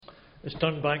Let's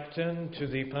turn back then to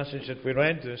the passage that we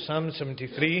read, Psalm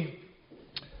 73,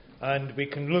 and we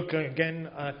can look again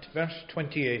at verse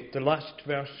 28, the last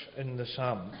verse in the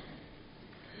psalm.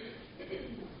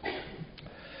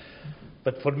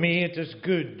 But for me it is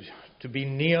good to be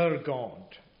near God.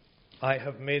 I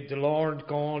have made the Lord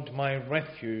God my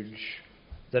refuge,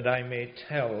 that I may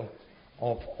tell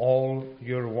of all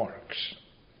your works.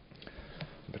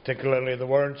 Particularly the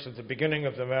words at the beginning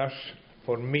of the verse,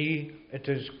 for me it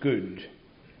is good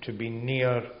to be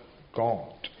near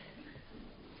God.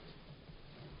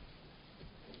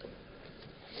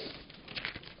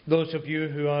 Those of you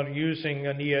who are using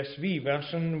an ESV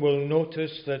version will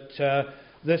notice that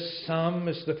this psalm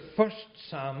is the first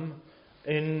psalm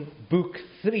in Book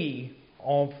 3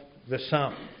 of the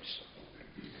Psalms.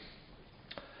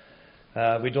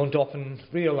 We don't often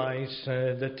realize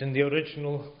that in the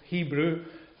original Hebrew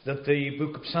that the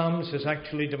book of Psalms is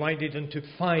actually divided into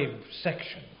 5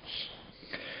 sections.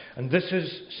 And this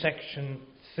is section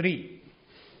 3.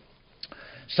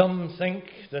 Some think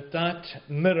that that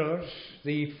mirrors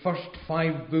the first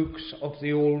 5 books of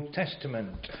the Old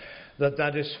Testament,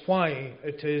 that is why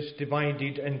it is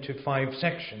divided into 5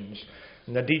 sections,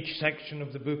 and that each section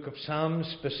of the book of Psalms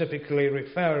specifically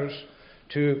refers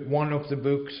to one of the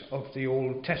books of the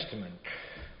Old Testament.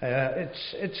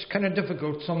 It's kind of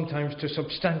difficult sometimes to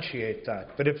substantiate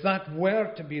that, but if that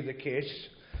were to be the case,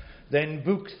 then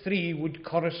Book 3 would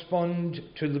correspond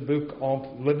to the book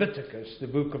of Leviticus, the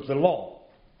book of the law.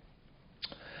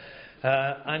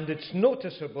 And it's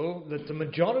noticeable that the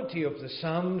majority of the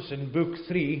Psalms in Book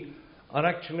 3 are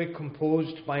actually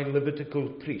composed by Levitical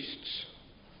priests.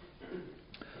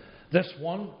 This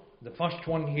one, the first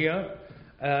one here,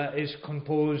 is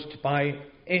composed by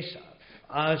Asaph,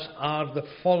 as are the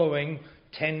following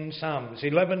 10 Psalms,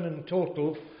 11 in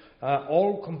total,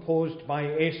 all composed by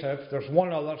Asaph. There's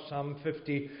one other, Psalm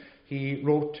 50. He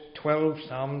wrote 12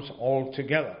 Psalms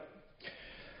altogether.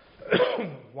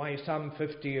 Why Psalm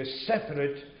 50 is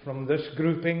separate from this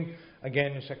grouping,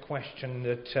 again, is a question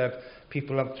that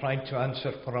people have tried to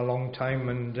answer for a long time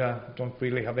and don't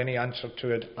really have any answer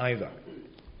to it either.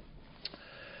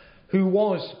 Who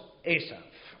was Asaph?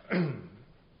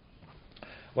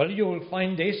 Well, you will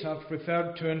find Asaph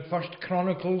referred to in 1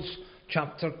 Chronicles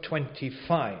chapter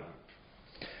 25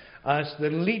 as the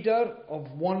leader of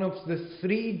one of the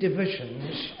 3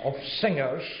 divisions of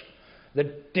singers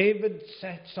that David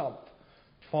sets up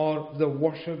for the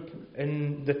worship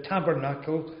in the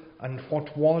tabernacle and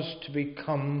what was to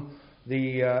become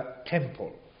the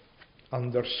temple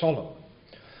under Solomon.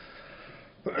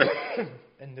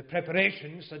 In the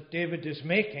preparations that David is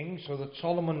making so that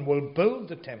Solomon will build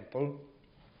the temple,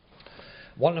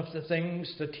 one of the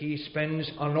things that he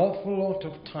spends an awful lot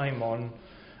of time on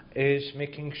is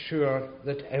making sure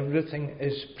that everything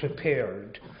is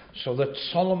prepared so that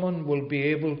Solomon will be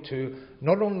able to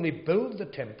not only build the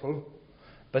temple,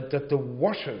 but that the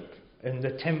worship in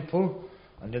the temple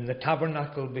and in the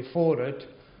tabernacle before it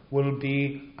will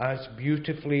be as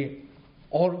beautifully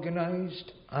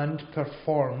organized and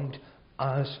performed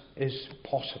as is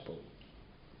possible.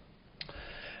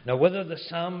 Now, whether the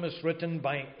psalm is written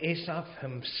by Asaph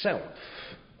himself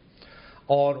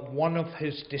or one of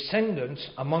his descendants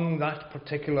among that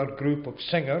particular group of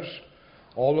singers,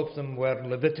 all of them were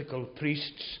Levitical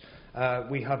priests,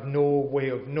 we have no way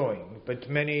of knowing. But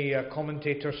many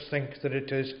commentators think that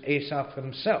it is Asaph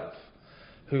himself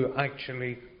who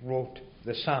actually wrote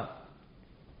the psalm.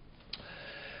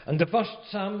 And the first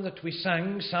psalm that we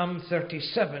sang, Psalm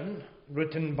 37,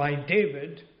 written by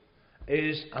David,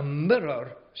 is a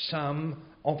mirror psalm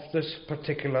of this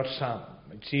particular psalm.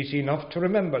 It's easy enough to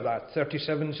remember that,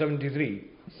 37:73,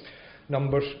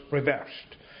 numbers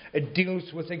reversed. It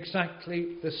deals with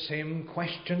exactly the same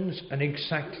questions and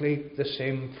exactly the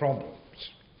same problems.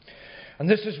 And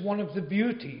this is one of the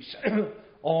beauties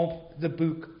of the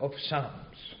book of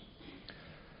Psalms.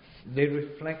 They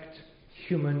reflect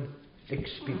human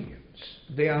experience.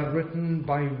 They are written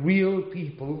by real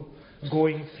people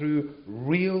going through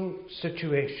real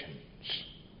situations.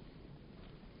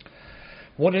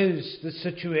 What is the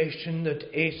situation that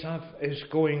Asaph is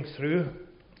going through?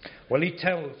 Well, he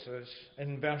tells us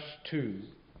in verse 2.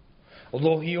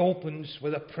 Although he opens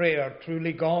with a prayer,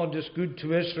 truly God is good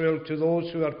to Israel, to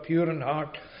those who are pure in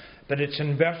heart. But it's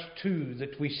in verse 2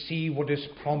 that we see what his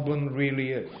problem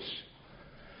really is.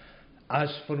 As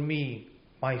for me,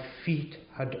 my feet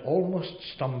had almost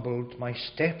stumbled, my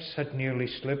steps had nearly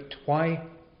slipped. Why?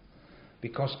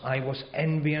 Because I was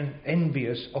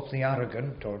envious of the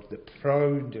arrogant, or the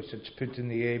proud, as it's put in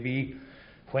the AV,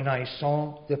 when I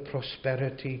saw the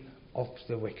prosperity of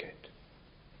the wicked.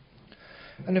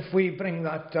 And if we bring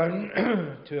that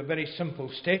down to a very simple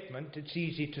statement, it's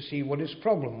easy to see what his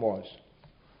problem was.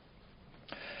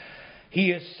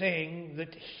 He is saying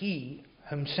that he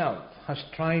himself has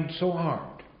tried so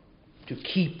hard to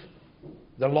keep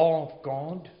the law of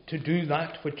God, to do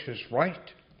that which is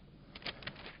right,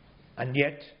 and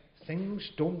yet things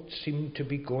don't seem to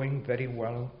be going very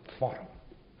well for him.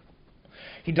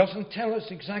 He doesn't tell us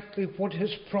exactly what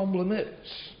his problem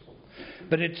is,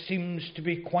 but it seems to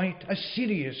be quite a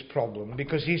serious problem,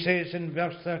 because he says in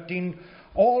verse 13,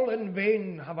 "All in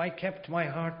vain have I kept my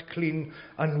heart clean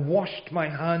and washed my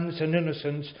hands in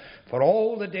innocence, for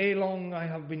all the day long I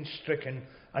have been stricken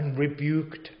and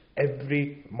rebuked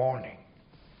every morning."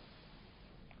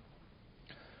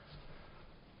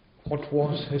 What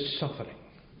was his suffering?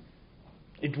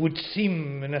 It would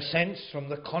seem, in a sense, from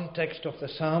the context of the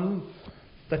psalm,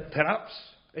 that perhaps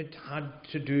it had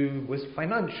to do with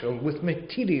financial, with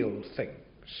material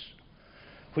things,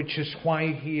 which is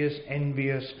why he is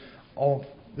envious of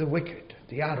the wicked,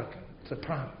 the arrogant, the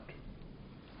proud.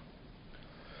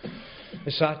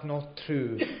 Is that not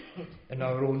true in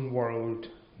our own world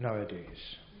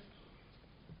nowadays?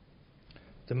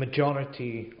 The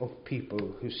majority of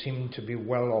people who seem to be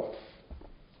well off,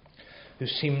 who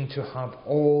seem to have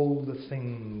all the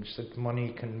things that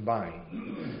money can buy,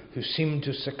 who seem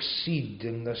to succeed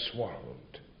in this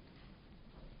world,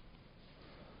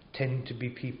 tend to be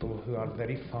people who are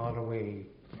very far away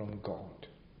from God.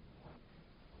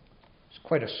 It's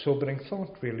quite a sobering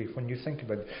thought, really, when you think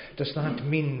about it. Does that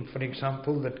mean, for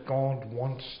example, that God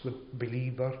wants the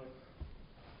believer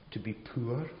to be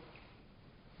poor?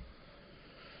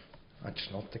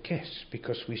 That's not the case,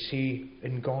 because we see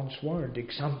in God's Word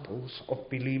examples of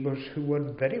believers who were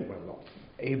very well off.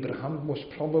 Abraham was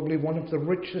probably one of the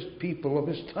richest people of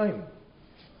his time.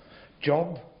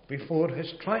 Job, before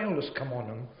his trial has come on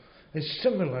him, is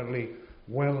similarly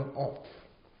well off.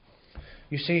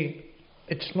 You see,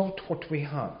 it's not what we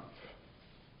have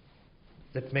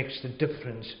that makes the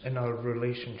difference in our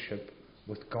relationship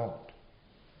with God.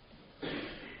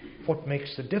 What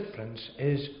makes the difference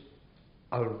is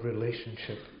our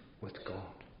relationship with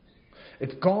God.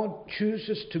 If God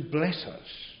chooses to bless us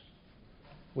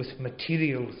with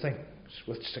material things,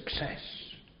 with success,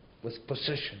 with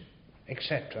position,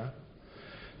 etc.,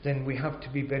 then we have to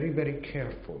be very, very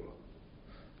careful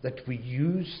that we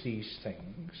use these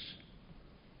things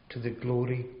to the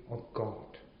glory of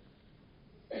God.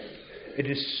 It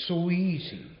is so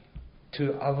easy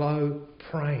to allow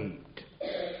pride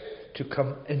to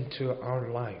come into our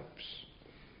lives.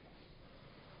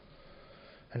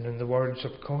 And in the words,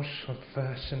 of course, of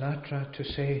Sinatra, to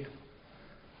say,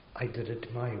 "I did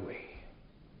it my way."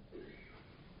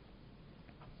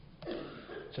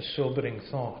 It's a sobering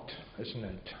thought, isn't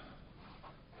it?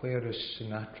 Where is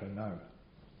Sinatra now?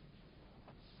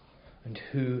 And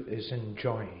who is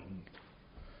enjoying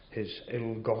his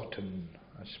ill-gotten,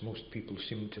 as most people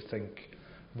seem to think,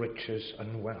 riches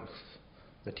and wealth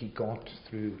that he got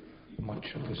through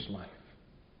much of his life?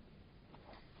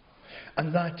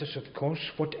 And that is, of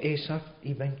course, what Asaph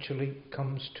eventually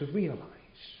comes to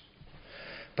realize.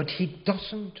 But he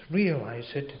doesn't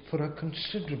realize it for a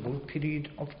considerable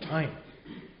period of time.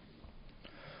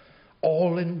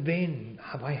 All in vain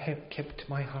have I kept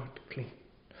my heart clean.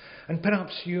 And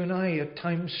perhaps you and I at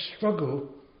times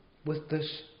struggle with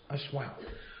this as well.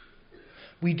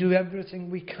 We do everything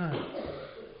we can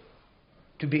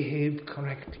to behave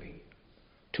correctly,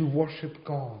 to worship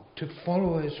God, to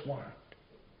follow His word.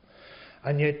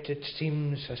 And yet it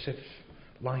seems as if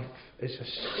life is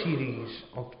a series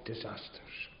of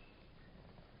disasters.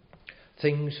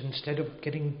 Things, instead of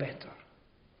getting better,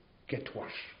 get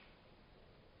worse.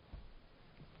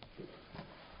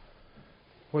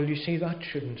 Well, you see, that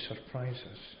shouldn't surprise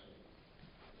us.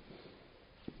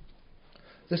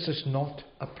 This is not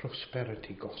a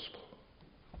prosperity gospel.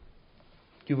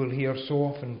 You will hear so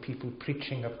often people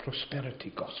preaching a prosperity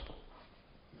gospel.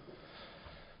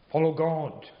 Follow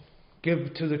God.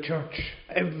 Give to the church.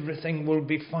 Everything will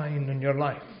be fine in your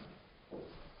life.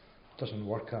 It doesn't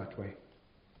work that way.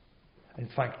 In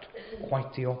fact,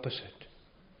 quite the opposite.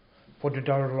 What did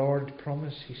our Lord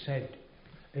promise? He said,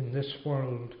 "In this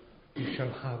world you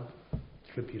shall have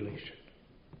tribulation.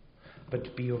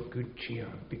 But be of good cheer,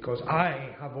 because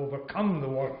I have overcome the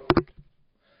world."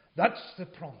 That's the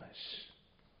promise.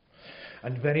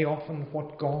 And very often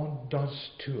what God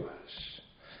does to us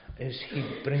is He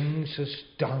brings us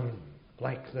down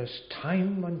like this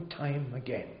time and time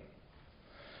again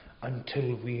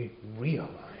until we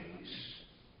realize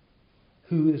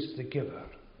who is the giver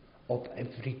of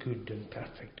every good and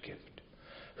perfect gift.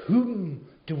 Whom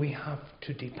do we have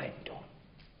to depend on?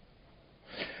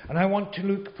 And I want to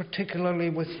look particularly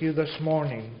with you this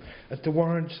morning at the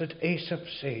words that Asaph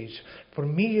says, "For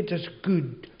me it is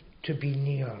good to be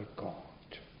near God."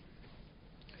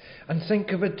 And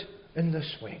think of it in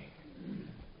this way,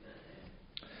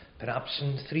 perhaps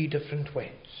in 3 different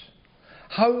ways.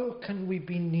 How can we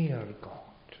be near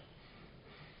God?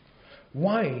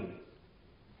 Why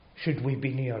should we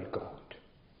be near God?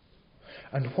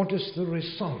 And what is the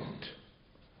result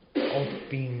of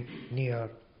being near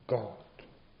God?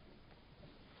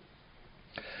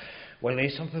 Well,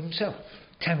 Asaph himself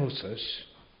tells us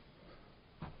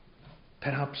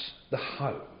perhaps the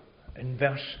how in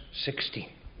verse 16.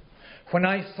 When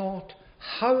I thought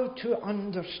how to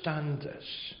understand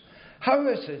this, how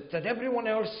is it that everyone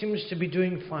else seems to be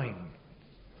doing fine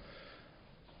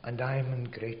and I'm in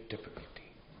great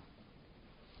difficulty?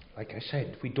 Like I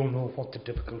said, we don't know what the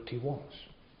difficulty was.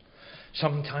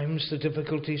 Sometimes the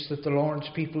difficulties that the Lord's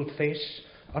people face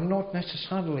are not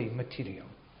necessarily material.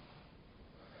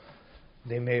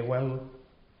 They may well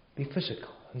be physical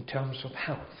in terms of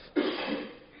health.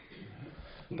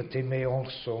 But they may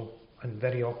also, and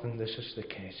very often this is the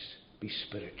case, be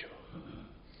spiritual.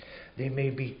 They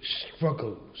may be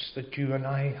struggles that you and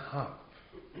I have.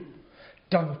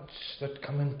 Doubts that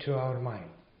come into our minds.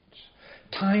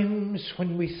 Times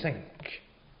when we think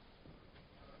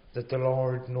that the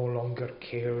Lord no longer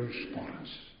cares for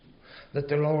us. That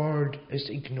the Lord is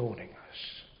ignoring us.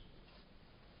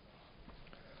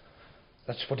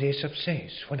 That's what Asaph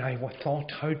says. When I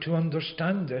thought how to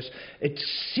understand this, it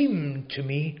seemed to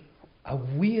me a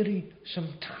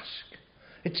wearisome task.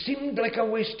 It seemed like a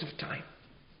waste of time.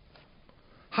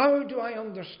 How do I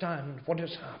understand what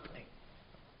is happening?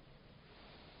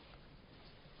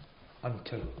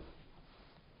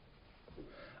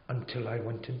 Until I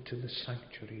went into the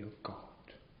sanctuary of God.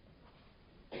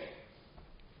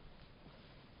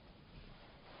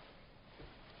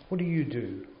 What do you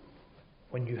do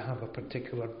when you have a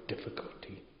particular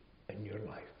difficulty in your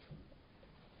life?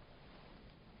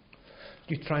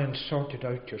 Do you try and sort it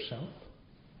out yourself?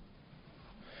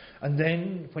 And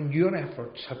then, when your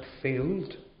efforts have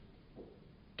failed,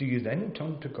 do you then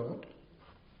turn to God?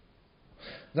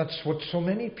 That's what so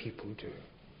many people do.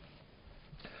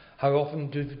 How often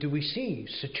do we see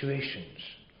situations,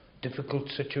 difficult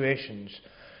situations,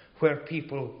 where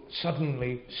people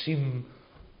suddenly seem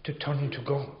to turn to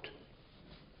God?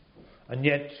 And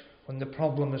yet, when the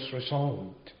problem is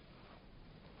resolved,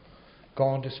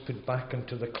 God is put back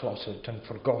into the closet and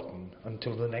forgotten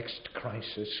until the next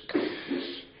crisis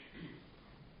comes.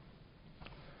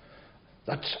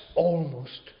 That's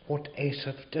almost what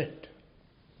Asaph did.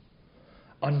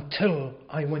 Until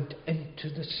I went into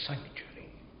the sanctuary.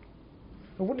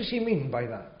 Now, what does he mean by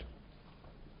that?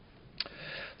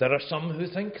 There are some who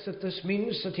think that this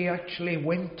means that he actually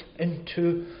went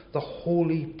into the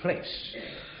holy place,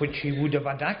 which he would have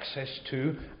had access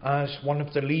to as one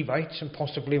of the Levites and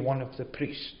possibly one of the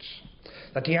priests.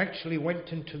 That he actually went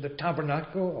into the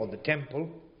tabernacle or the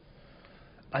temple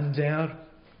and there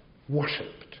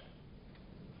worshipped.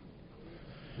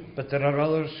 But there are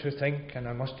others who think, and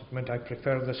I must admit I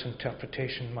prefer this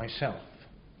interpretation myself,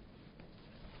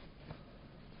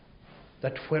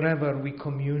 that wherever we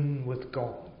commune with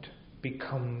God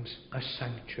becomes a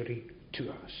sanctuary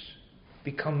to us,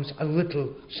 becomes a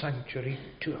little sanctuary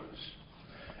to us.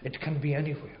 It can be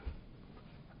anywhere,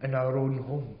 in our own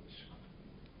homes,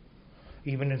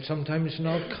 even sometimes in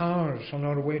our cars on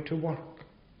our way to work.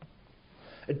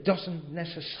 It doesn't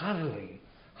necessarily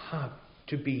have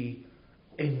to be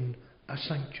in a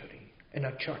sanctuary, in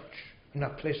a church, in a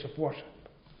place of worship.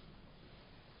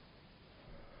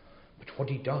 But what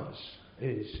he does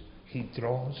is he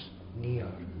draws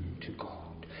near to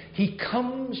God. He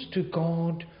comes to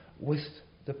God with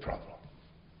the problem.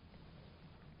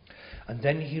 And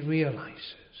then he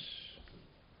realizes,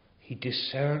 he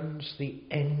discerns the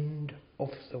end of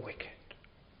the wicked.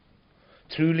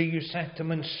 Truly you set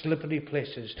them in slippery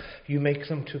places. You make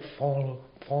them to fall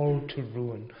to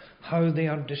ruin. How they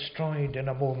are destroyed in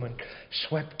a moment,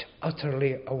 swept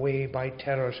utterly away by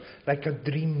terrors, like a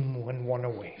dream when one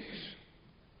awakes.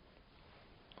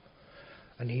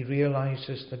 And he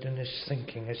realizes that in his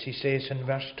thinking, as he says in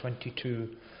verse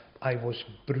 22, I was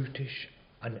brutish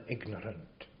and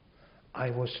ignorant.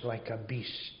 I was like a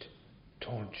beast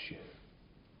towards you.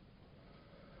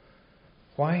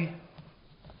 Why?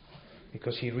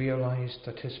 Because he realized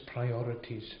that his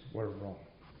priorities were wrong.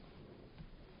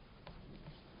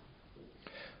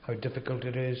 How difficult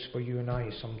it is for you and I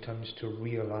sometimes to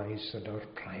realize that our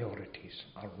priorities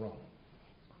are wrong.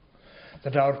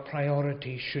 That our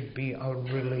priority should be our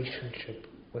relationship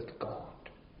with God.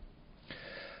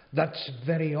 That's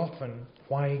very often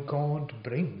why God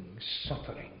brings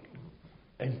suffering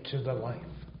into the life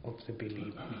of the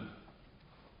believer.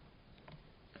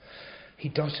 He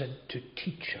does it to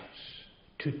teach us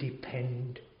to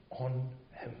depend on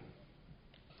Him.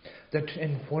 That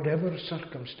in whatever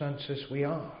circumstances we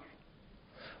are,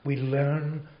 we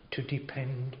learn to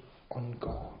depend on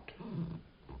God.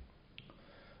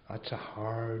 That's a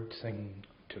hard thing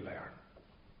to learn.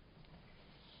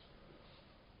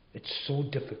 It's so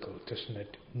difficult, isn't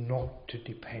it, not to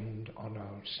depend on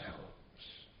ourselves.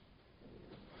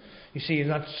 You see,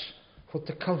 that's what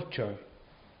the culture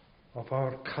of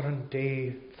our current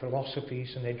day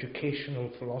philosophies and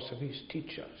educational philosophies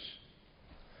teach us.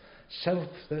 Self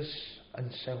this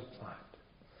and self that.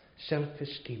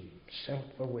 Self-esteem,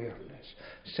 self-awareness,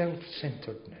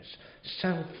 self-centeredness,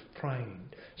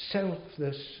 self-pride, self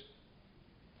this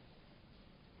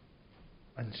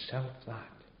and self that.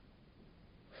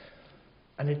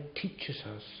 And it teaches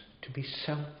us to be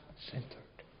self-centered.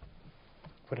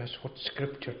 Whereas what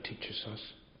Scripture teaches us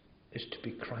is to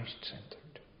be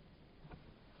Christ-centered.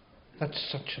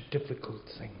 That's such a difficult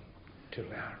thing to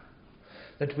learn.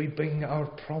 That we bring our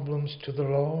problems to the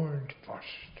Lord first.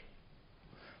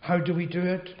 How do we do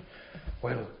it?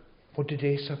 Well, what did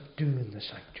Asaph do in the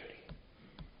sanctuary?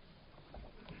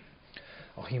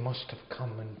 Oh, he must have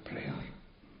come in prayer.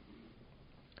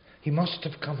 He must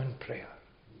have come in prayer.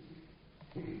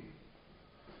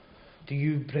 Do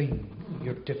you bring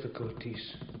your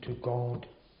difficulties to God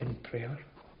in prayer?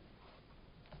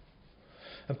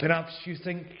 And perhaps you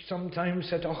think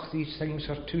sometimes that, oh, these things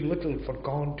are too little for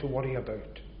God to worry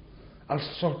about.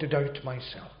 I'll sort it out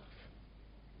myself.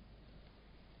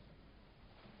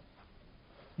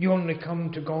 You only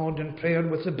come to God in prayer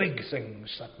with the big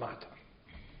things that matter.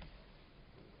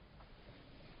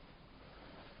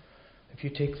 If you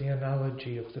take the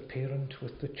analogy of the parent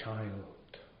with the child,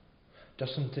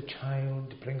 doesn't the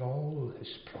child bring all his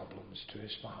problems to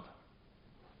his father?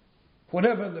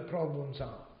 Whatever the problems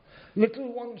are,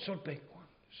 little ones or big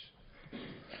ones.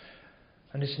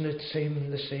 And isn't it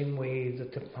the same way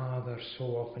that the father so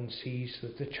often sees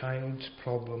that the child's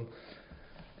problem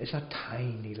is a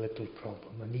tiny little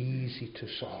problem and easy to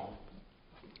solve?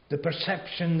 The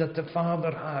perception that the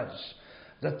father has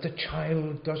that the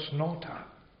child does not have.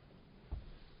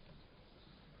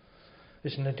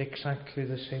 Isn't it exactly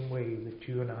the same way that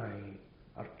you and I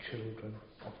are children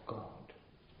of God?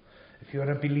 If you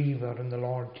are a believer in the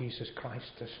Lord Jesus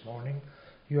Christ this morning,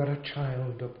 you are a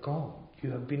child of God.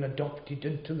 You have been adopted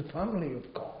into the family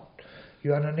of God.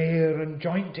 You are an heir and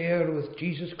joint heir with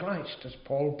Jesus Christ, as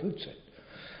Paul puts it.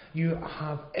 You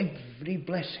have every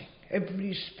blessing,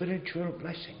 every spiritual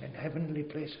blessing in heavenly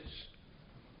places.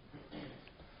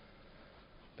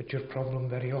 But your problem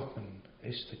very often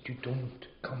is that you don't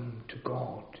come to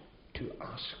God to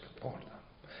ask for them.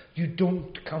 You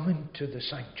don't come into the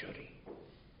sanctuary.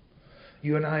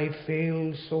 You and I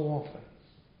fail so often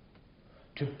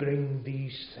to bring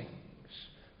these things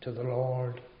to the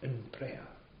Lord in prayer.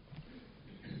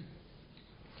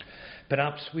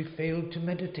 Perhaps we fail to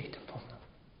meditate upon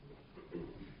them.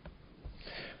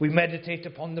 We meditate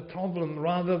upon the problem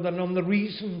rather than on the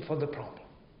reason for the problem.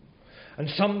 And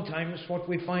sometimes what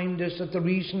we find is that the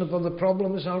reason for the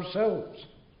problem is ourselves.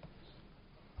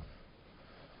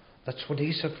 That's what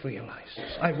Asaph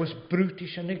realizes. I was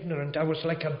brutish and ignorant. I was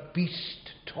like a beast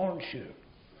towards you.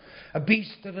 A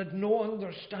beast that had no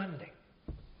understanding.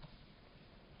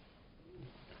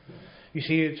 You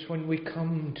see, it's when we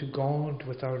come to God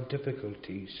with our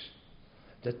difficulties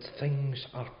that things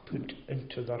are put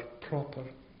into their proper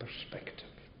perspective.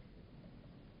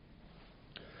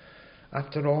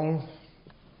 After all,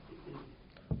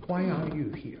 why are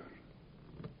you here?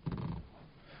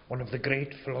 One of the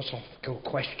great philosophical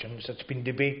questions that's been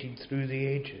debated through the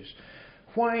ages.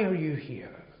 Why are you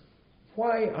here?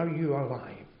 Why are you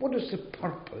alive? What is the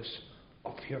purpose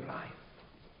of your life?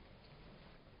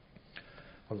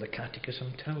 Well, the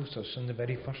Catechism tells us in the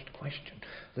very first question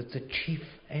that the chief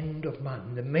end of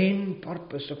man, the main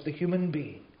purpose of the human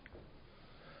being,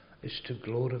 is to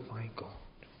glorify God,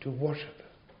 to worship Him.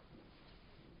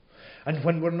 And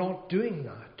when we're not doing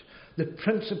that, the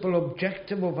principal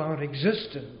objective of our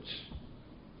existence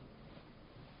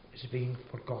is being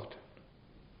forgotten.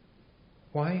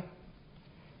 Why?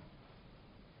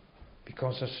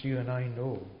 Because as you and I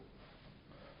know,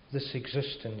 this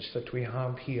existence that we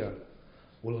have here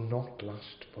will not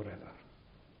last forever.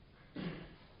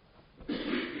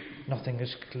 Nothing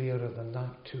is clearer than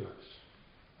that to us,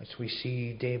 as we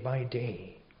see day by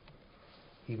day.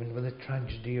 Even with the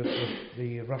tragedy of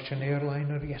the Russian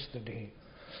airliner yesterday,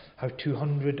 how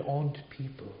 200 odd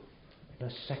people in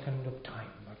a second of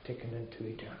time are taken into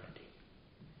eternity.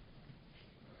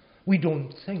 We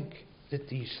don't think that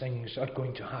these things are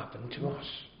going to happen to us.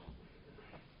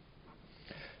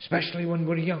 Especially when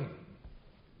we're young.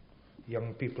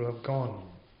 Young people have gone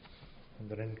and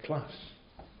they're in class.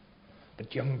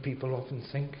 But young people often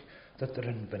think that they're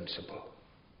invincible.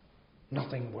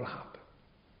 Nothing will happen.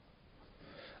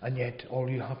 And yet all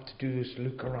you have to do is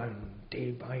look around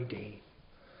day by day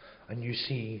and you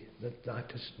see that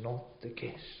that is not the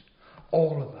case.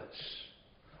 All of us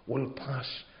will pass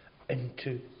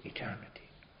into eternity.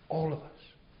 All of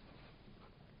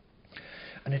us.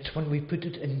 And it's when we put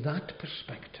it in that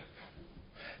perspective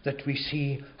that we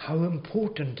see how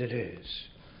important it is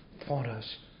for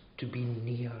us to be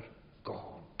near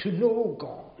God, to know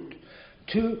God,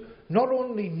 to not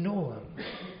only know Him,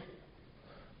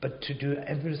 but to do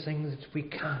everything that we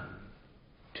can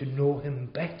to know Him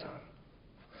better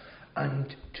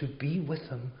and to be with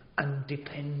Him and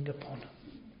depend upon Him.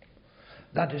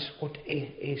 That is what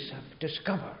Asaph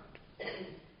discovered.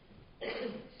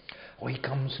 Oh, he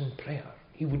comes in prayer.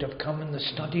 He would have come in the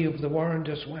study of the Word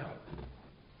as well.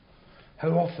 How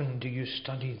often do you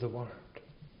study the Word?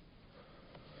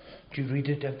 Do you read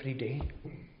it every day?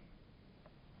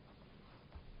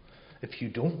 If you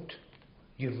don't,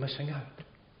 you're missing out.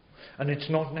 And it's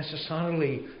not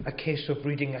necessarily a case of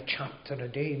reading a chapter a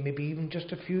day, maybe even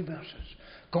just a few verses.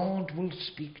 God will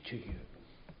speak to you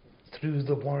through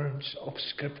the words of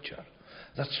Scripture.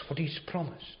 That's what He's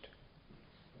promised.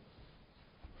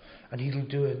 And He'll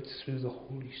do it through the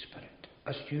Holy Spirit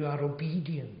as you are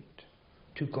obedient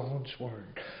to God's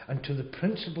Word and to the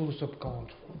principles of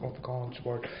God's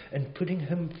Word and putting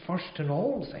Him first in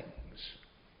all things.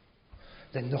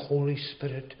 Then the Holy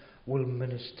Spirit will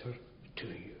minister to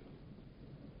you.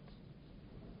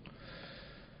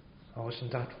 Oh,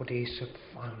 isn't that what Asaph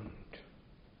found?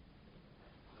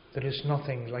 There is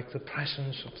nothing like the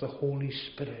presence of the Holy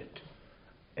Spirit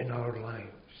in our lives.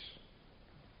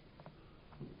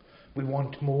 We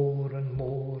want more and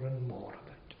more and more of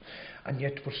it. And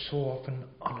yet we're so often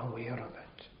unaware of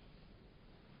it.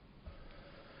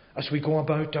 As we go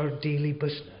about our daily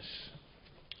business,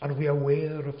 are we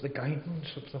aware of the guidance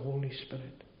of the Holy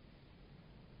Spirit?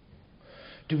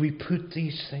 Do we put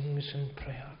these things in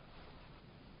prayer?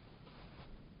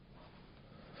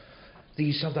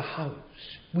 These are the hows.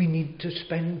 We need to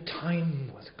spend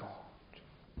time with God.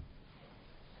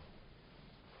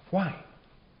 Why?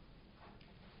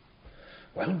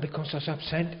 Well, because as I've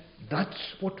said,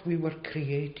 that's what we were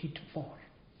created for.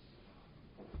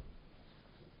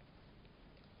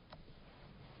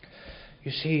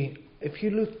 You see, if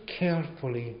you look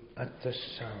carefully at this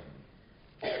psalm,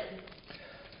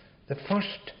 the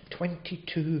first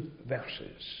 22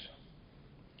 verses,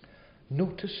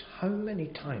 notice how many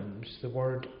times the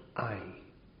word I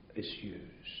is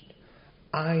used.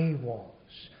 I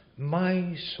was,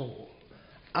 my soul,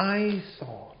 I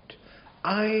thought,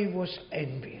 I was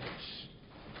envious,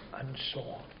 and so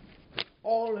on.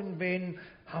 All in vain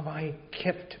have I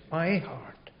kept my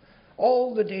heart.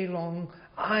 All the day long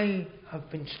I have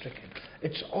been stricken.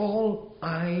 It's all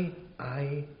I.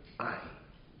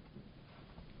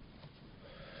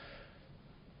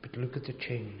 But look at the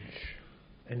change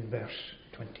in verse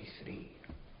 23.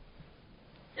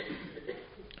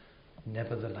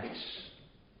 Nevertheless,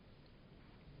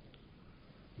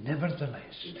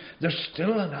 there's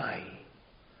still an I.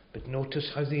 But notice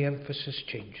how the emphasis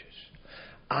changes.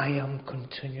 I am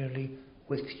continually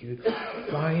with you.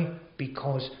 Why?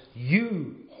 Because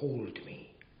you hold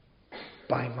me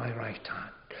by my right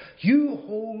hand. You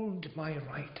hold my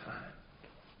right hand.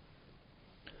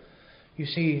 You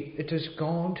see, it is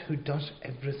God who does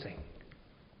everything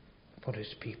for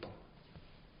His people.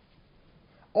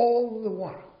 All the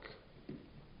work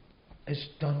is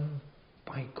done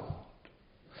by God.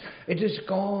 It is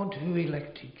God who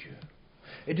elected you.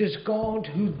 It is God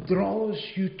who draws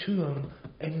you to Him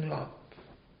in love.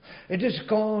 It is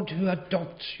God who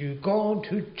adopts you, God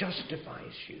who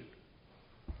justifies you,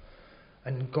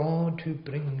 and God who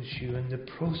brings you in the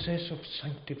process of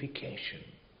sanctification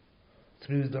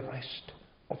through the rest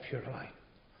of your life.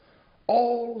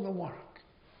 All the work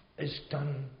is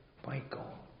done by God.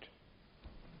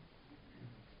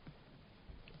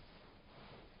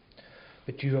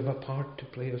 But you have a part to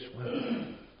play as well.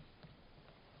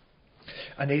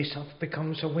 And Asaph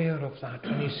becomes aware of that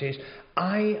when he says,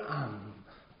 I am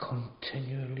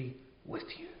continually with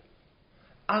you.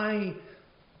 I,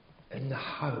 in the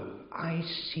how, I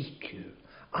seek you.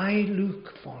 I look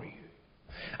for you.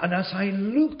 And as I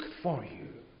look for you,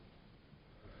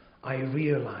 I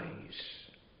realize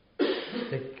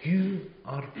that you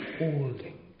are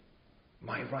holding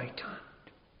my right hand.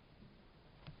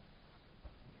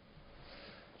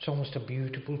 It's almost a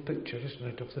beautiful picture, isn't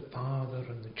it, of the father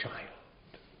and the child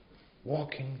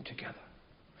walking together,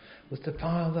 with the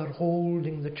father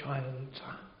holding the child's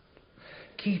hand,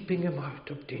 keeping him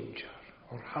out of danger,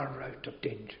 or her out of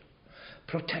danger,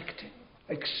 protecting,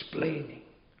 explaining,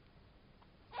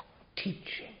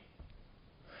 teaching,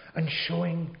 and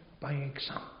showing by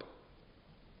example.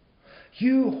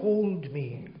 You hold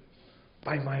me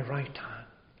by my right hand.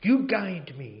 You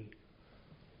guide me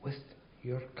with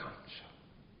your counsel.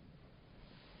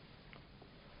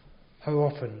 How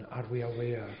often are we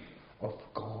aware of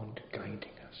God guiding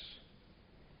us?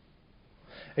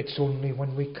 It's only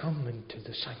when we come into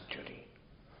the sanctuary,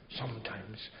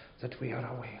 sometimes, that we are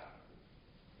aware.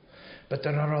 But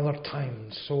there are other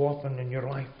times, so often in your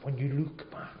life, when you look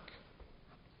back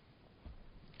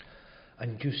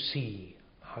and you see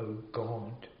how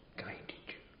God guided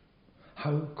you,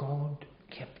 how God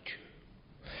kept you.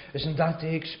 Isn't that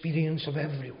the experience of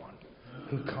everyone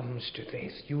who comes to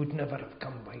faith? You would never have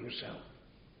come by yourself.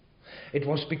 It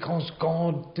was because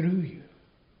God drew you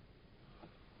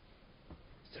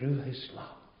through his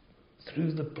love,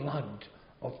 through the blood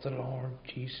of the Lord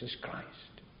Jesus Christ.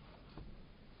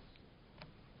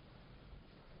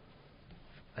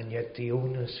 And yet the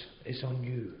onus is on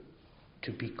you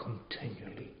to be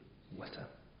continually with him.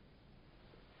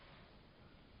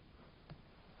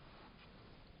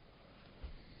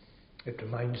 It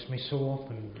reminds me so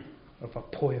often of a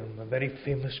poem, a very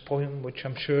famous poem, which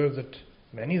I'm sure that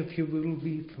many of you will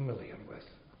be familiar with.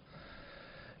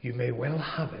 You may well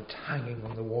have it hanging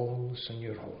on the walls in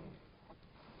your home.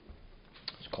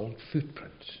 It's called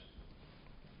Footprints.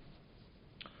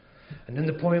 And in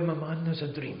the poem, a man has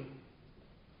a dream.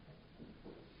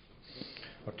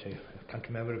 I can't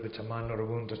remember if it's a man or a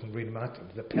woman, doesn't really matter.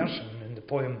 The person in the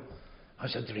poem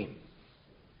has a dream.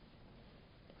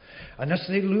 And as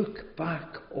they look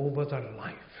back over their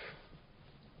life,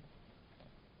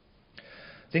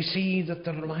 they see that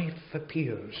their life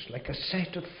appears like a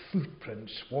set of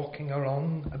footprints walking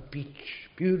along a beach,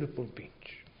 beautiful beach.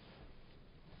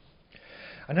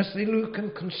 And as they look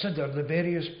and consider the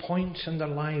various points in their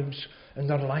lives, in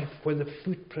their life where the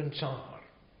footprints are,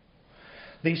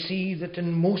 they see that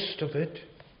in most of it,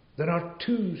 there are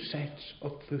two sets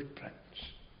of footprints.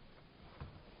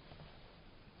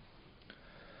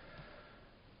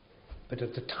 But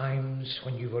at the times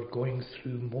when you were going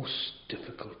through most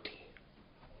difficulty,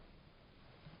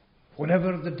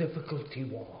 whatever the difficulty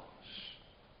was,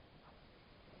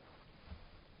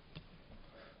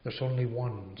 there's only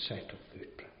one set of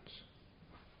footprints.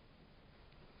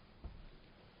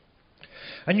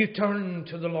 And you turn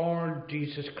to the Lord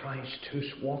Jesus Christ,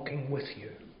 who's walking with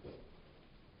you.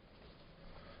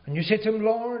 And you say to him,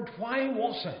 Lord, why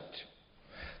was it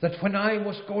that when I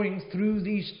was going through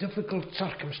these difficult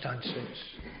circumstances,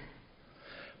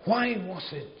 why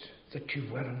was it that you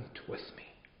weren't with me?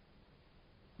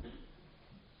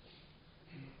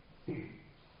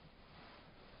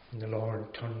 And the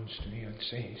Lord turns to me and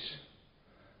says,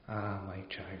 Ah, my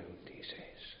child, he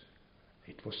says,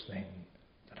 it was then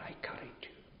that I carried you.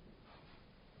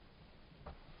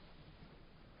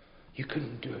 You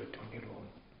couldn't do it on your own.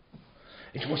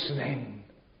 It was then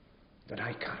that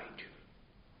I carried you.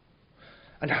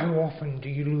 And how often do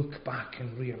you look back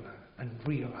and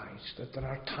realize that there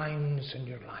are times in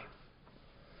your life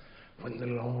when the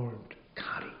Lord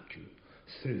carried you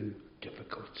through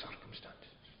difficult circumstances?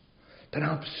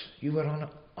 Perhaps you were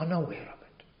unaware of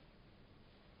it.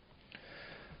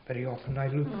 Very often I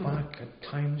look back at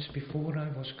times before I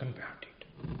was converted,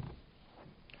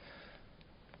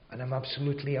 and I'm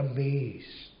absolutely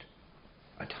amazed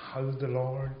at how the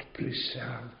Lord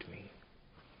preserved me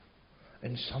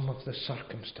in some of the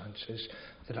circumstances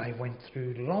that I went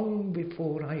through long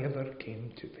before I ever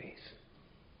came to faith.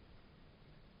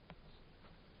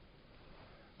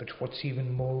 But what's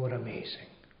even more amazing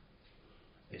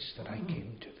is that I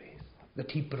came to faith, that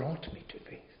he brought me to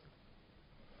faith.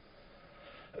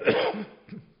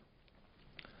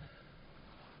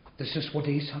 This is what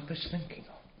Asaph is thinking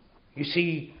of. You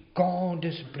see, God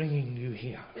is bringing you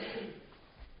here.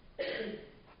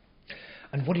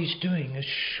 And what he's doing is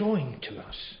showing to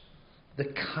us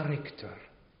the character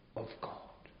of God.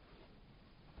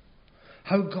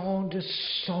 How God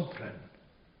is sovereign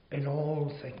in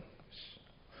all things.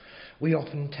 We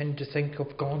often tend to think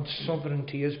of God's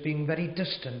sovereignty as being very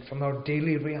distant from our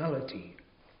daily reality.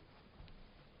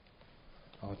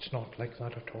 Oh, it's not like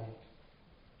that at all.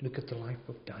 Look at the life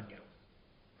of Daniel.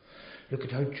 Look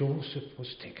at how Joseph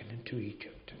was taken into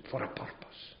Egypt for a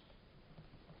purpose.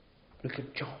 Look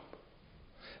at Job.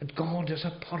 And God has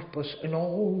a purpose in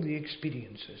all the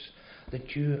experiences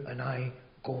that you and I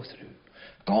go through.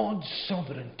 God's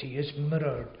sovereignty is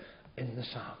mirrored in the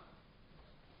psalm.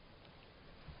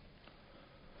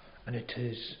 And it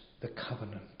is the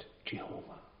covenant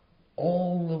Jehovah.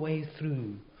 All the way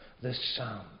through this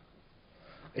psalm,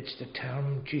 it's the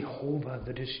term Jehovah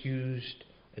that is used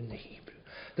in the Hebrew.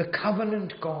 The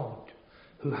covenant God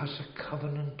who has a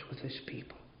covenant with his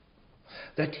people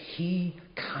that he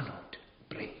cannot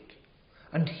break,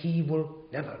 and he will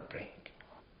never break.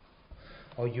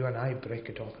 Or you and I break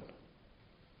it often.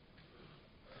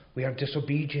 We are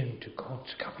disobedient to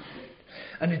God's covenant,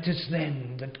 and it is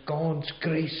then that God's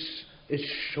grace is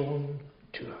shown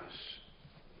to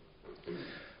us.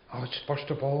 Oh, it's first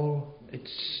of all,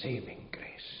 it's saving grace.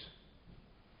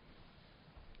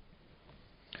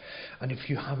 And if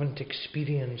you haven't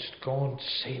experienced God's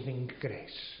saving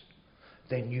grace,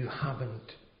 then you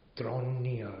haven't drawn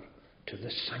near to the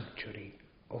sanctuary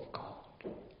of God.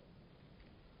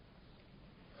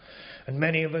 And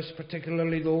many of us,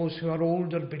 particularly those who are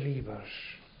older believers,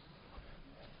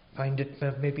 find it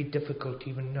maybe difficult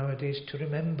even nowadays to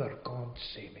remember God's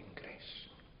saving grace.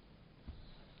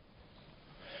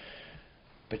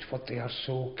 But what they are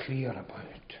so clear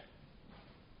about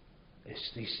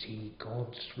is they see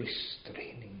God's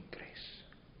restraining grace.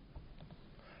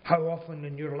 How often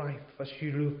in your life, as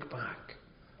you look back,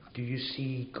 do you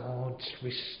see God's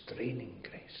restraining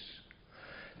grace,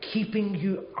 keeping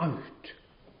you out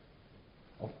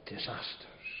of disasters,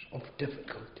 of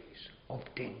difficulties, of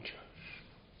dangers?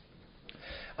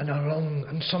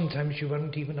 And sometimes you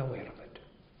weren't even aware of it.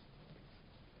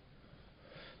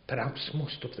 Perhaps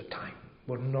most of the time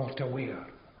we're not aware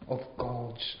of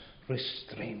God's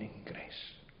restraining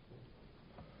grace.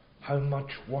 How much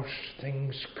worse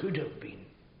things could have been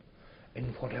in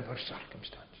whatever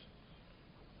circumstance.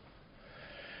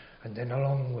 And then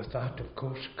along with that, of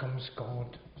course, comes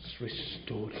God's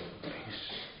restoring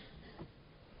grace.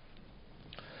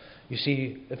 You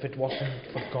see, if it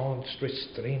wasn't for God's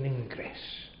restraining grace,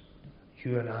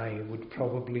 you and I would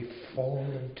probably fall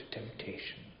into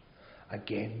temptation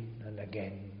again and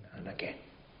again and again.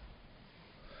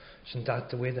 Isn't that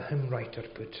the way the hymn writer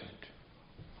puts it?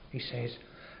 He says,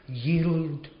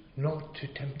 yield not to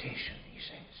temptation, he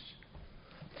says.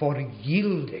 For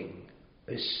yielding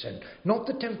is sin. Not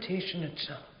the temptation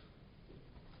itself.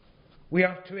 We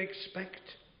are to expect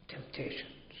temptations.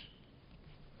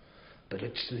 But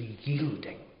it's the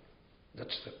yielding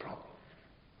that's the problem.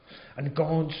 And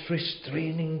God's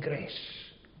restraining grace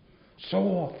so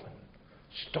often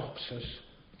stops us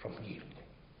from yielding.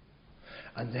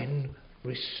 And then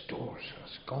restores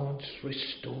us. God's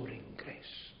restoring grace.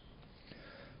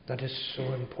 That is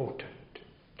so important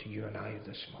to you and I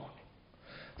this morning.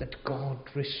 That God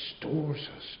restores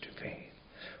us to faith.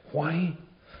 Why?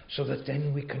 So that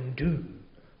then we can do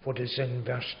what is in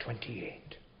verse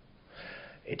 28.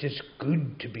 It is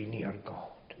good to be near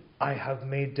God. I have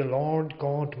made the Lord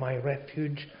God my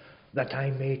refuge, that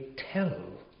I may tell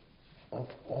of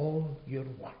all your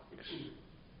works.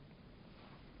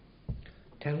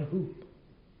 Tell who?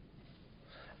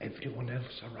 Everyone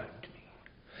else around me.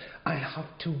 I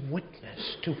have to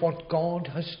witness to what God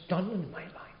has done in my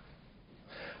life.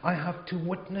 I have to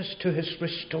witness to his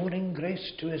restoring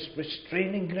grace, to his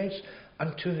restraining grace,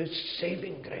 and to his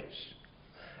saving grace.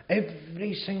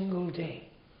 Every single day.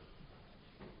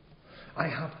 I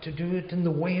have to do it in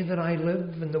the way that I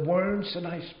live, in the words that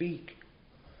I speak,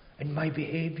 in my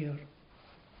behaviour.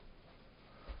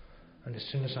 And as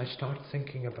soon as I start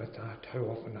thinking about that, how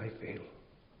often I fail.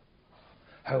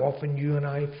 How often you and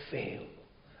I fail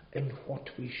in what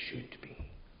we should be.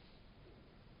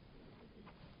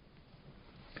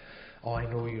 Oh, I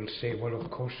know you'll say, well, of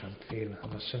course I'm failing.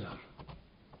 I'm a sinner.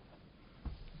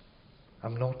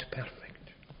 I'm not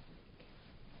perfect.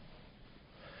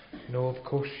 No, of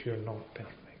course you're not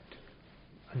perfect.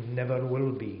 And never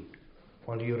will be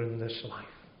while you're in this life.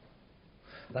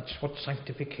 That's what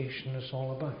sanctification is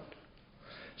all about.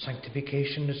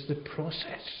 Sanctification is the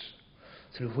process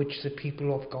through which the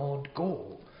people of God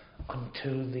go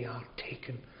until they are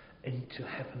taken into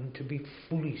heaven to be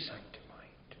fully sanctified.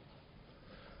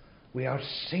 We are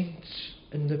saints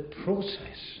in the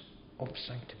process of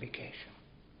sanctification.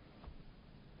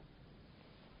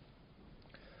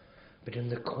 But in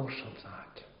the course of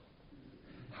that,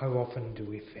 how often do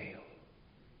we fail?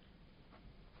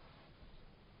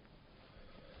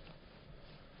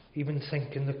 Even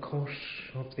think in the course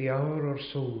of the hour or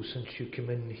so since you came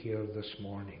in here this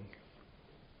morning.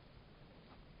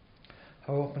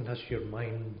 How often has your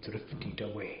mind drifted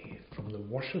away from the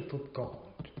worship of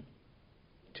God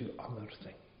to other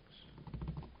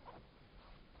things?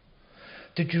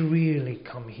 Did you really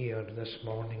come here this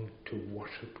morning to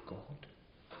worship God?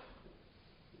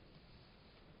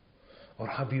 Or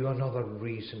have you another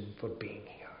reason for being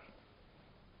here?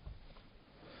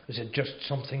 Is it just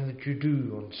something that you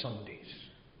do on Sundays?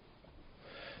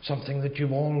 Something that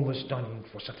you've always done?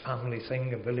 It was a family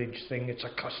thing, a village thing, it's a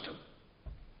custom.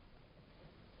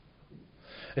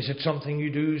 Is it something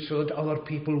you do so that other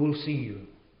people will see you?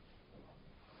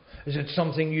 Is it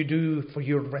something you do for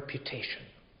your reputation?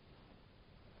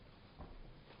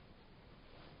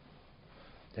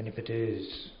 Then if it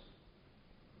is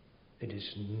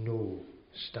no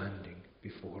standing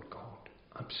before God.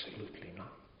 Absolutely none.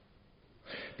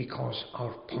 Because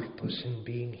our purpose in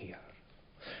being here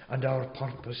and our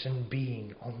purpose in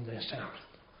being on this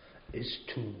earth is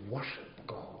to worship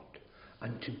God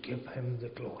and to give Him the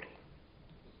glory.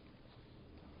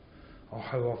 Oh,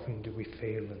 how often do we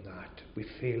fail in that? We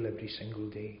fail every single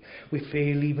day. We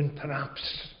fail even perhaps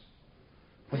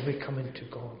when we come into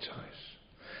God's house.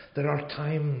 There are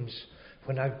times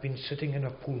when I've been sitting in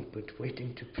a pulpit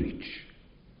waiting to preach,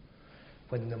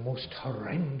 when the most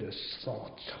horrendous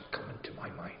thoughts have come into my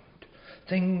mind.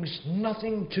 Things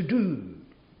nothing to do.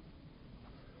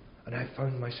 And I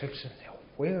found myself saying,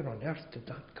 where on earth did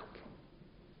that come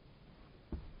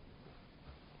from?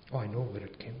 Oh, I know where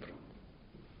it came from.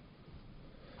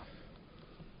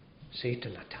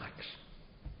 Satan attacks.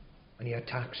 And he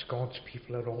attacks God's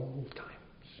people at all times.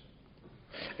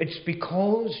 It's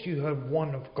because you are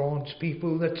one of God's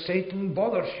people that Satan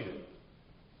bothers you,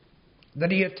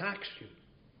 that he attacks you.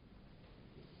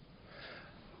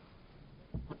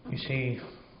 You see,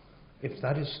 if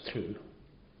that is true,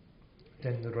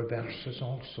 then the reverse is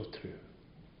also true.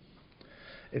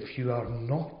 If you are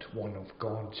not one of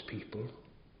God's people,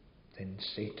 then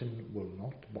Satan will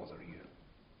not bother you.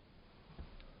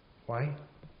 Why?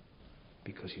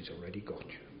 Because he's already got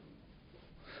you.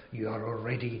 You are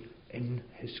already in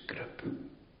his grip.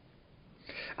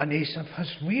 And Asaph has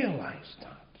realized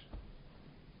that.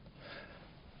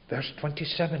 Verse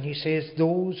 27, he says,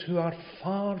 those who are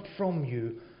far from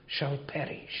you shall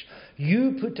perish.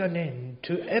 You put an end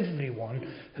to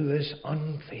everyone who is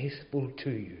unfaithful to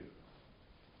you.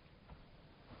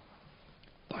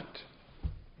 But,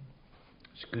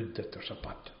 it's good that there's a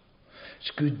but.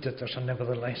 It's good that there's a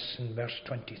nevertheless in verse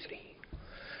 23.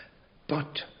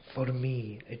 But for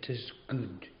me it is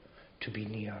good to be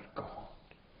near God.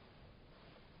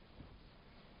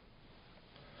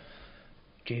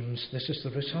 James, this is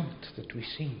the result that we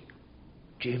see.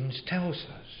 James tells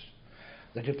us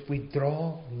that if we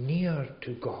draw near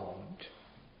to God,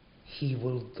 He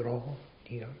will draw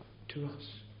near to us.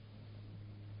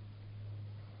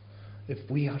 If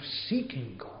we are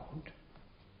seeking God,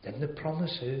 then the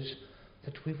promise is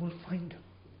that we will find Him.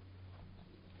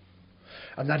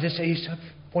 And that is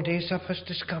what Asaph has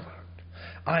discovered.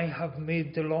 I have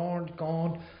made the Lord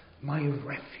God my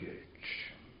refuge.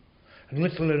 And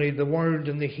literally the word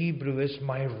in the Hebrew is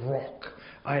my rock.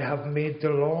 I have made the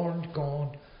Lord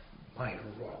God my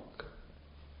rock.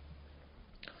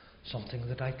 Something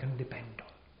that I can depend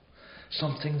on.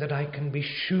 Something that I can be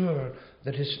sure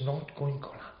that is not going to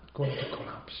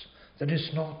collapse. That is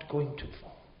not going to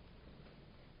fall.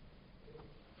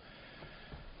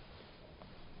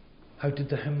 How did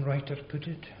the hymn writer put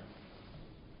it?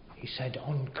 He said,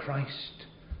 on Christ,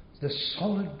 the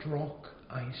solid rock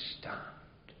I stand.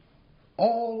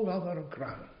 All other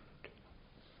ground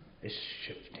is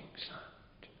shifting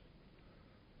sand.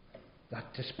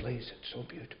 That displays it so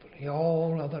beautifully.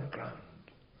 All other ground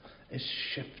is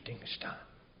shifting sand.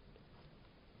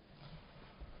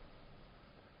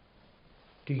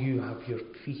 Do you have your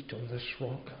feet on this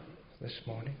rock this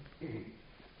morning?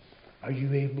 Are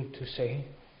you able to say,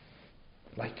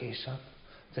 like Asaph,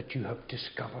 that you have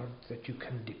discovered that you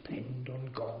can depend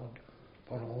on God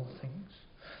for all things?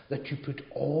 That you put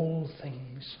all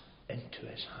things into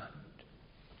His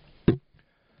hand?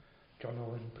 John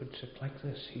Owen puts it like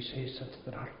this. He says that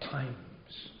there are times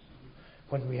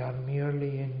when we are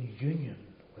merely in union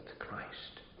with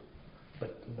Christ,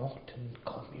 but not in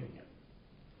communion.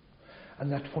 And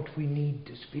that what we need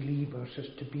as believers is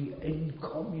to be in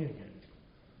communion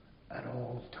at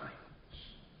all times.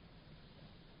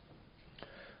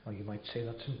 Or you might say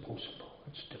that's impossible.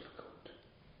 It's difficult.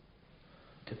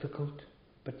 Difficult,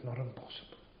 but not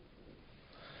impossible.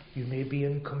 You may be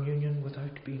in communion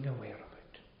without being aware of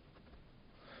it.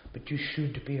 But you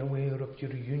should be aware of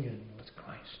your union with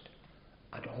Christ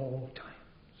at all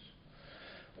times.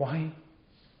 Why?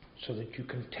 So that you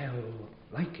can tell,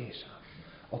 like Asaph,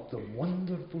 of the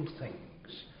wonderful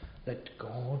things that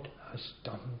God has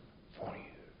done for you.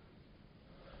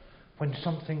 When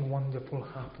something wonderful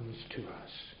happens to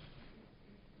us,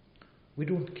 we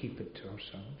don't keep it to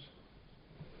ourselves.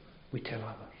 We tell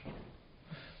others.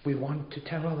 We want to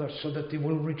tell others so that they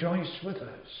will rejoice with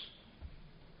us.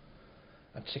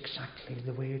 That's exactly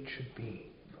the way it should be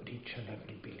for each and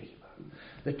every believer.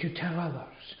 That you tell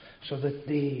others so that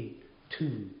they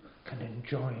too can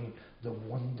enjoy the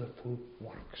wonderful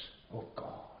works of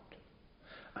God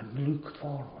and look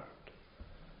forward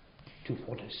to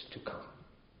what is to come.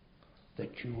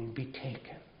 That you will be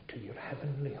taken to your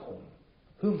heavenly home.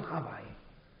 Whom have I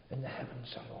in the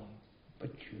heavens alone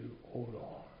but you, O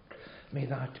Lord? May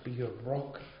that be your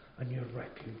rock and your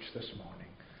refuge this morning.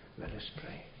 Let us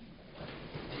pray.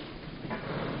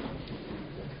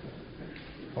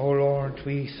 O Lord,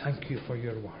 we thank you for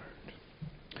your word.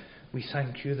 We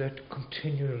thank you that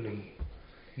continually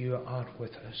you are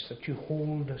with us, that you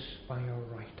hold us by our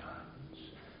right hands,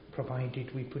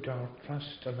 provided we put our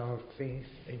trust and our faith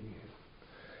in you.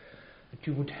 That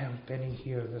you would help any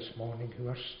here this morning who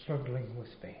are struggling with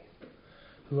faith,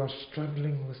 who are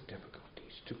struggling with difficulties,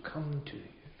 to come to you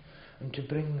and to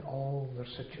bring all their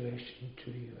situation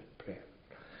to you in prayer,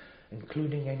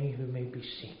 including any who may be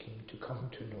seeking to come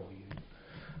to know you.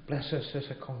 Bless us as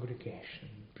a congregation.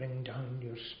 Bring down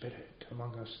your Spirit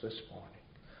among us this morning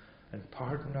and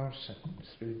pardon our sins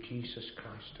through Jesus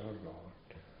Christ our Lord.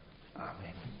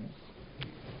 Amen.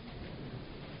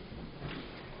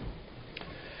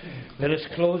 Let us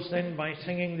close then by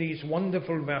singing these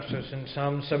wonderful verses in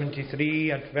Psalm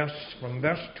 73 from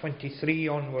verse 23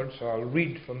 onwards. So I'll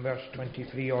read from verse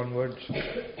 23 onwards.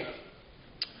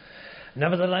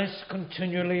 Nevertheless,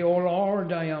 continually, O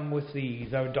Lord, I am with thee.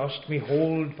 Thou dost me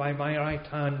hold by my right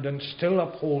hand, and still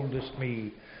upholdest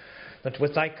me. That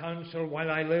with thy counsel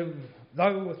while I live,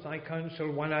 thou with thy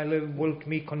counsel while I live, wilt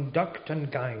me conduct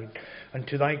and guide, and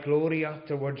to thy glory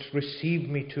afterwards receive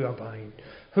me to abide.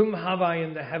 Whom have I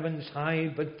in the heavens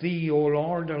high but thee, O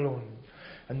Lord, alone?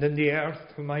 And in the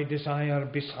earth whom I desire,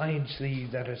 besides thee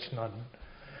there is none.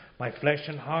 My flesh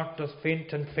and heart doth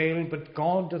faint and fail, but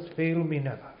God doth fail me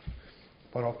never.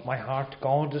 For of my heart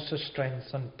God is the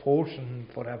strength and portion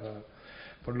forever.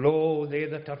 For lo, they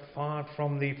that are far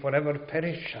from thee forever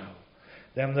perish shall.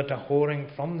 Them that are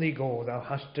whoring from thee go, thou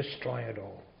hast destroyed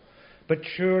all. But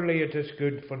surely it is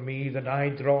good for me that I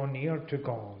draw near to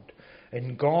God.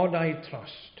 In God I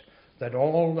trust, that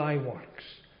all thy works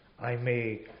I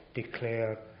may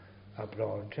declare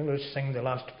abroad. And let's sing the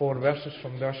last 4 verses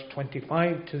from verse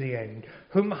 25 to the end.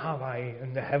 Whom have I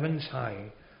in the heavens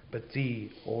high but thee,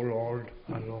 O Lord,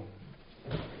 alone?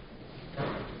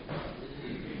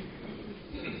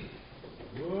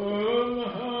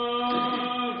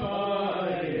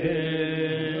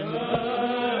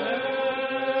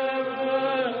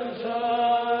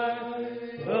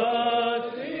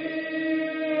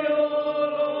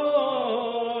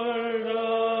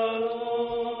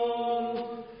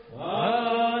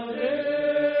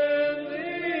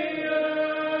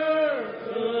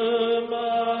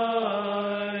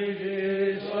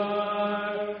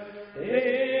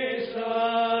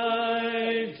 Desire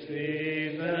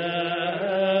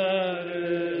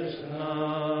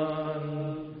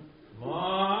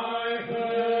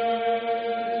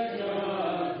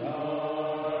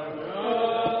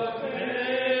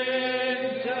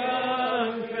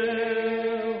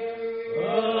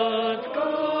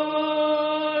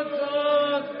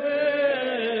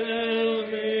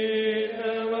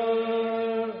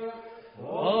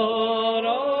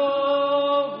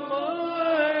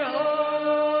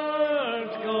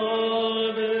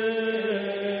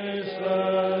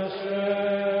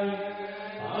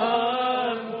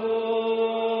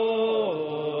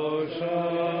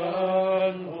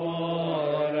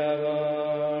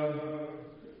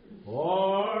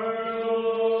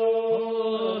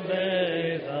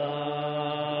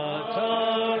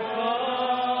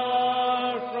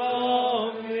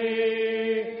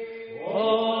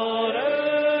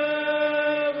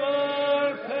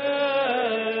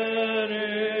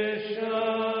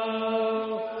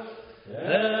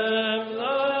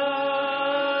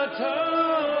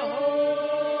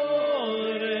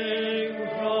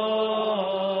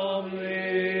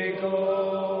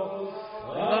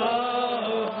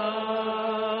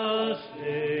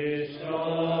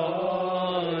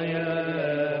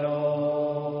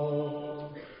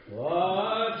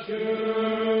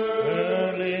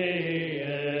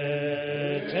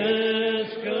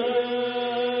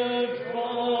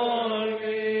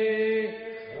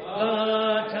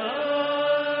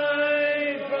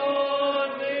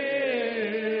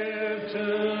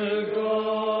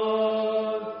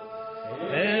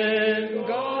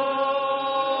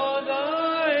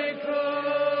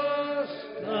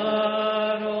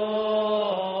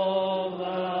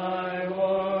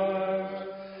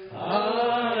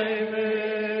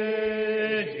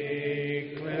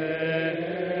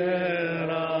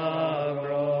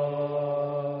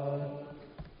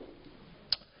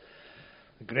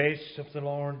grace of the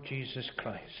Lord Jesus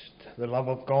Christ, the love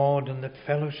of God, and the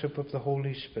fellowship of the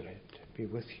Holy Spirit be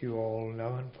with you all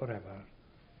now and forever.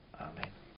 Amen.